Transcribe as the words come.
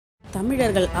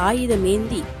தமிழர்கள்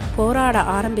ஆயுதமேந்தி போராட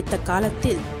ஆரம்பித்த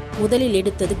காலத்தில் முதலில்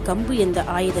எடுத்தது கம்பு என்ற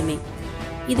ஆயுதமே.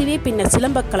 இதுவே பின்னர்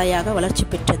சிலம்பக்கலையாக வளர்ச்சி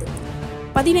பெற்றது.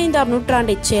 15ஆம்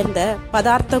நூற்றாண்டைச் சேர்ந்த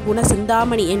பதார்த்த குண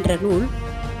சிந்தாமணி என்ற நூல்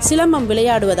சிலம்பம்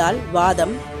விளையாடுவதால்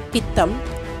வாதம், பித்தம்,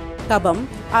 கபம்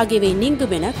ஆகியவை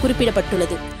நீங்கும் என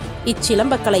குறிப்பிடப்பட்டுள்ளது.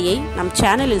 இச்சிலம்பக்கலையை நம்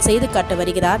சேனலில் செய்து காட்ட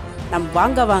வருகிறார் நம்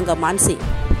வாங்க வாங்க மான்சி.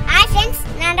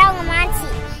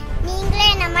 நீங்களே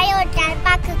நம்ம ஒரு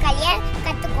தல்பாக்கு கலையை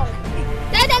கத்துக்கோங்க.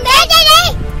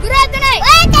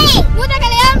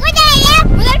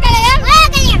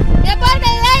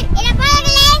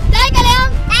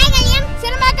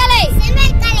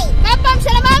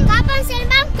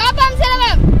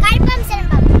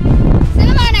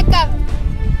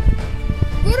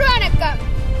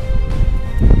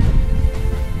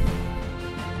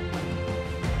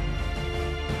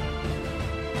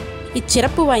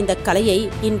 இச்சிறப்பு வாய்ந்த கலையை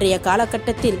இன்றைய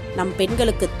காலகட்டத்தில் நம்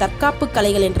பெண்களுக்கு தற்காப்பு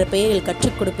கலைகள் என்ற பெயரில்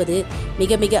கற்றுக் கொடுப்பது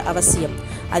மிக மிக அவசியம்.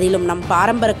 அதிலும் நம்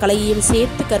பாரம்பரிய கலையையும்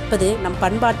சேர்த்து கற்பது நம்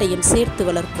பண்பாட்டையும் சேர்த்து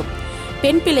வளர்க்கும்.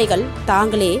 பெண் பிள்ளைகள்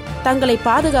தாங்களே தங்களை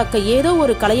பாதுகாக்க ஏதோ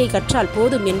ஒரு கலையை கற்றால்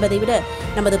போதும் என்பதை விட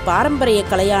நமது பாரம்பரிய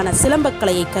கலையான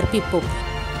சிலம்பக்கலையை கற்பிப்போம்.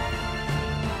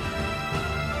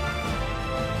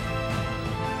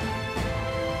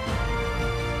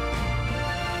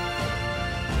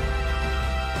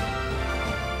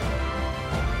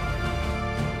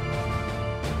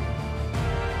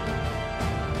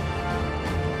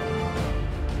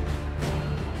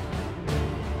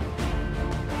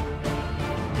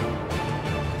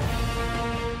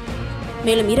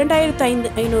 மேலும்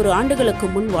 2500 ஆண்டுகளுக்கு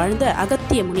முன் வாழ்ந்த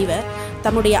அகத்திய முனிவர்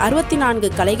தம்முடைய 64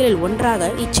 கலைகளில் ஒன்றாக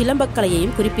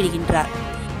இச்சிலம்பக்கலையையும் குறிப்பிடுகின்றார்.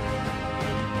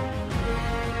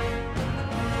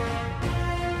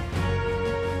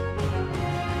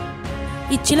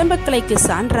 இச்சிலம்பக்கலைக்கு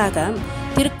சான்றாக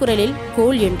திருக்குறளில்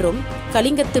கோல் என்றும்,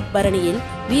 கலிங்கத்து பரணியில்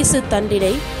வீசு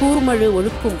தண்டினை கூர்மழு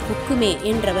ஒழுக்கும் புக்குமே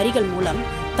என்ற வரிகள் மூலம்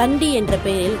தண்டி என்ற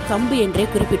பெயரில் கம்பு என்றே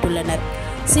குறிப்பிட்டுள்ளனர்.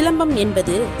 சிலம்பம்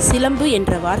என்பது சிலம்பு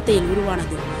என்ற வார்த்தையில்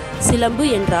உருவானது. சிலம்பு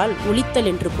என்றால் ஒலித்தல்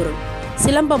என்று பொருள்.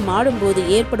 சிலம்பம் ஆடும்போது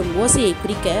ஏற்படும் ஓசையை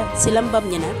குறிக்க சிலம்பம்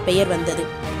என பெயர் வந்தது.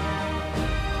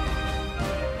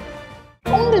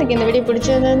 உங்களுக்கு இந்த வீடியோ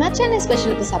பிடிச்சிருந்ததுன்னா சென்னை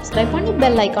ஸ்பெஷலுக்கு சப்ஸ்கிரைப் பண்ணி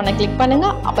பெல் ஐக்கானை கிளிக் பண்ணுங்க.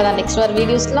 அப்பதான் நெக்ஸ்ட் வர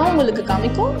வீடியோஸ்லாம் உங்களுக்கு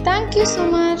காமிக்கும். Thank you so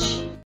much.